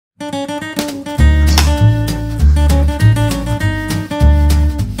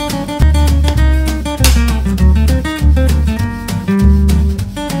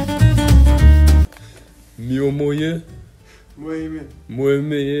Moje ime? Moje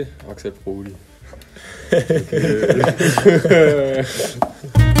ime je Axel Prohouly.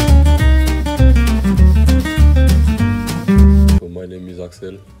 So my name is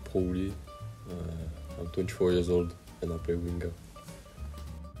Axel Prohouly. I'm 24 years old and I play winger.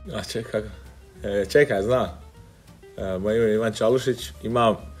 A čekaj, znam. Moje ime je Ivan Ćalušić,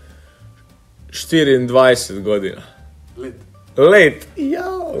 imam 24 godina. Let. Let.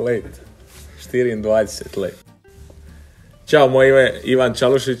 24 let. Ćao, moje ime je Ivan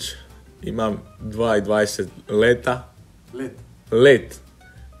Ćalušić, imam 22 leta. Let.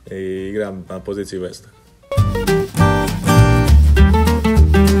 I igram na poziciji Vesta.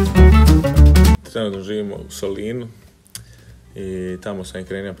 Trenutno živimo u Solinu i tamo sam i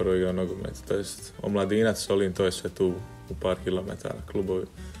krenuo prvo igrao nogomet. To jest omladinac, Solin, to je sve tu u par kilometara, klubovi.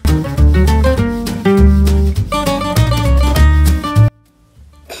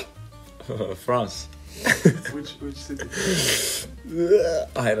 France. Which city?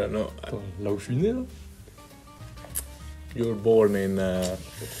 I don't know. Là où je suis né, là? You were born in... I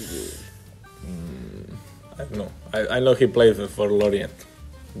don't know. I know he played for Lorient.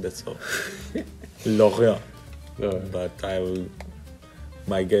 That's all. Lorient. But I will...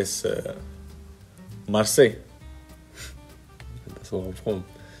 My guess... Marseille. That's where I'm from.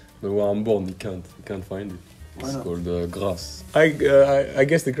 But where I'm born, you can't find it. It's called Grasse. I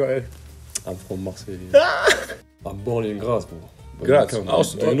guess the correct. I'm from Marseille. I'm born in Grasse, bro. Graz.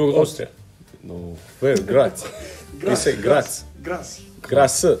 Austria. No. Where? Graz. You say Graz. Graz.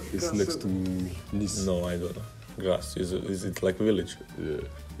 It's next to Nice. No, I don't know. Graz. Is it like village? Yeah,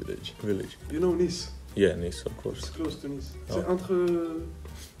 village. You know Nice? Yeah, Nice, of course. It's close to Nice. Oh. C'est entre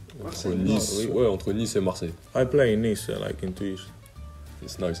Marseille? Nice. No, Ouais, entre Nice et Marseille. I play in Nice like in 2 years.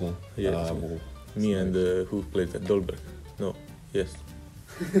 It's nice, huh? Yeah. Ah, bro. Me and who played at Dolberg? No. Yes.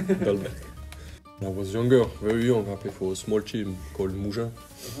 Dolberg. When I was younger, very young, I played for a small team called Mougin.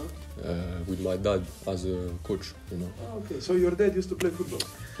 With my dad as a coach, you know. Ah, okay. So your dad used to play football?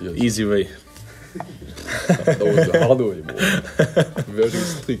 Yes. Easy way. That was the hard way, bro. Very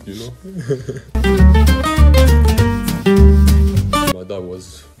strict, you know. My dad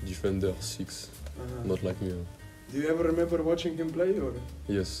was defender 6, not like me. Do you ever remember watching him play or?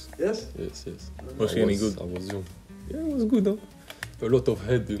 Yes. Yes? Yes. Was he any good? I was young. Yeah, it was good, huh? A lot of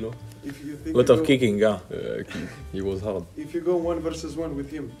head, you know. If you think Lot of kicking, yeah. He was hard. If you go 1 versus 1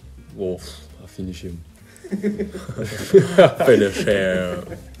 with him? Oh, I finish him. Finish him.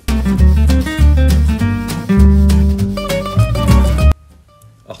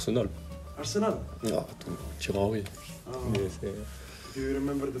 Arsenal. Yeah, Karieri. Yes, yeah. Do you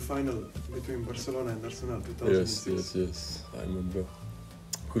remember the final between Barcelona and Arsenal 2006? Yes, I remember.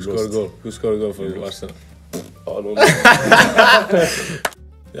 Who scored goal for Arsenal? I don't know.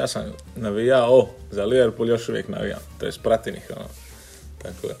 Ja sam navijao za Liverpool, još uvijek navijam. To je pratim ih, ono.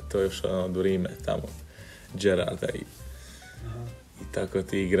 Tako da, to je još ono od Rime, tamo. Gerarda i tako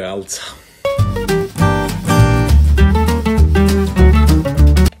ti igralca.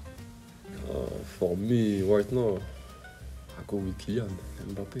 For me, right now, I go with Kylian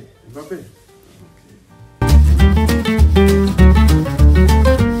Mbappé. Mbappé?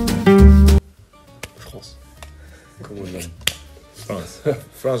 France. Come on, man.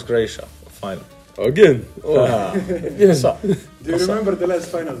 France, Croatia, final. Again? Oh, Yes. Do you remember the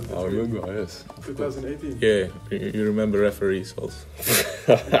last final? I remember, yes. 2018? Yeah, you remember referees also.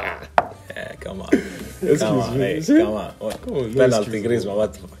 Yeah, come on. Come on. Penalty, Griezmann,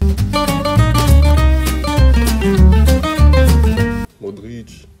 what?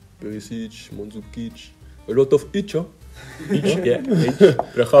 Modric, Perisic, Mandzukic. A lot of each, huh? Yeah,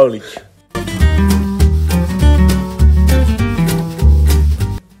 Prohouly.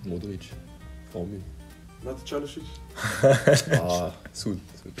 Modric, for me. Not Ćalušić? Soon.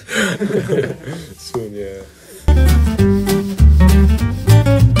 Soon, yeah.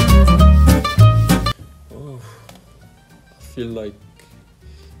 I feel like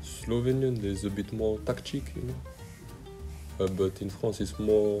Slovenian is a bit more tactic, you know. But in France it's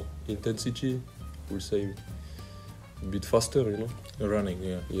more intensity, we'll say a bit faster, you know. Running,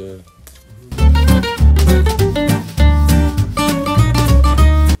 yeah. Yeah.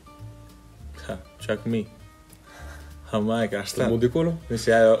 Čak mi. A majka, šta? Samo dekolo?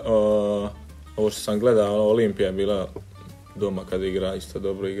 Mislim, ovo što sam gledao, Olimpija je bila doma kad igra, isto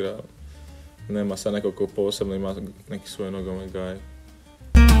dobro igra. Nema sad nekog ko posebno ima neki svoj nogomet gaj.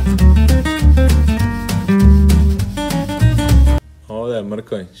 Ovdje je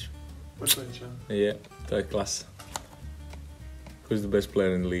Mrkonjić. Mrkonjić, ja? Je, to je klasa. Who's the best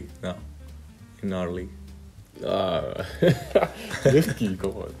player in the league now? In our league? Lefty,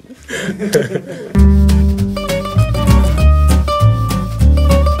 come on.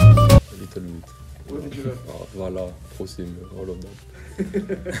 him, all of that.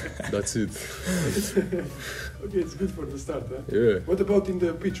 That's it. Okay, it's good for the start, huh? Yeah. What about in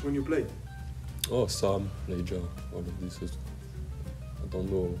the pitch when you play? Oh, Sam, Leja, all of this. I don't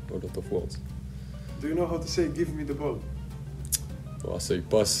know a lot of words. Do you know how to say "give me the ball"? Oh, I say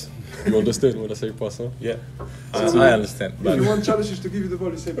pass. You understand when I say pass, huh? Yeah, I understand. If you want Ćalušić to give you the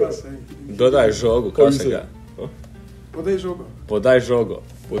ball, you say pass. Dodaj žogu, kao se ga. Podaj žogo. Podaj žogo.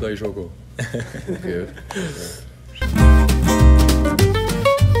 Podaj žogo. Okay.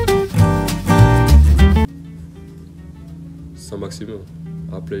 Saint-Maximin.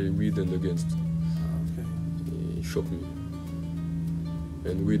 I play with and against. Okay. He shocked me.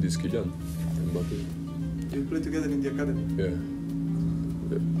 And with is Kylian Mbappé. You play together in the academy? Yeah.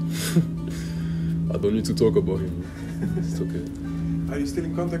 I don't need to talk about him. It's okay. Are you still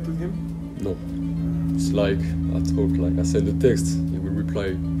in contact with him? No. It's like I talk, like I send a text, he will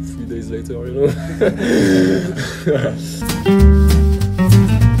reply 3 days later, you know?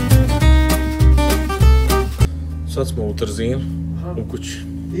 Sad smo u Trzinu, u kući.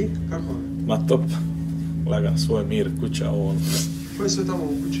 I? Kako? Ma top. Lagan svoj mir, kuća, ovo. Ko je sve tamo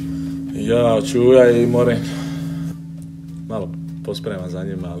u kući? Ja, Čuja i Moren. Malo pospreman za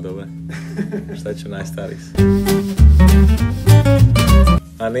njima, ali dobro. Šta ću najstariji?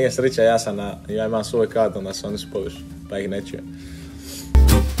 A nije sreća, ja imam svoj kat, onda se oni spoviš, pa ih ne čujem.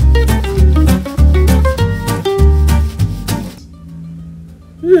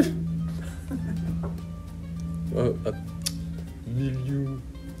 Milieu,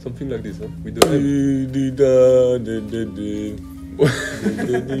 something like this, huh? With the M.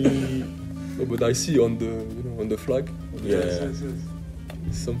 No, but I see on the, you know, on the flag. Yeah. Yes.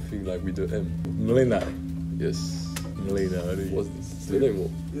 It's something like with the M. Mlinar. Yes. Mlinar. What's the name of?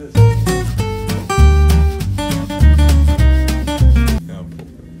 Yes.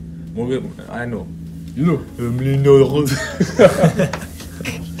 I know. You know? Mlinar.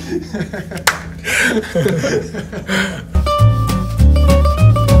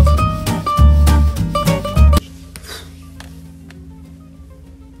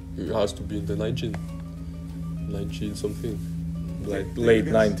 It has to be in the 19 something. Like late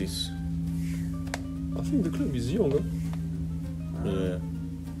 90s. I think the club is young, huh? Yeah.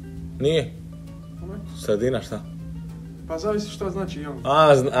 Nije. Sredina šta? Pa zavisi što znači young.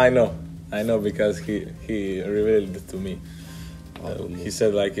 I know because he revealed it to me. He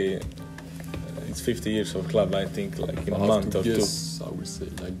said like it's 50 years of club, I think, like in a month or two. Yes, I would say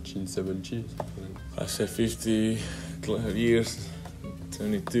 1970. I say 50 years,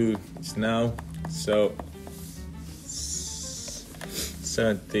 22 it's now, so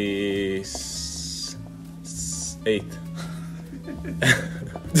 78.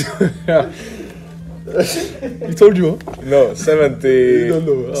 He told you, huh? No, 70. You don't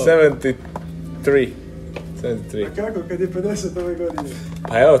know. 73. 73. A kako, kad je 50 ove godine?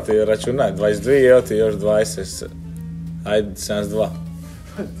 Pa evo ti računaj, 22, evo ti još 20. Ajde, 72.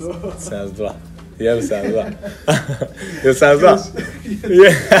 72. Jel 72? Jel 72?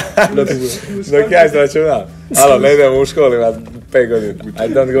 Je. Dok ja izračunam. Alo, ne idem u školi na 5 godina. I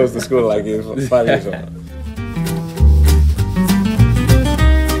don't go to school like in 5 years.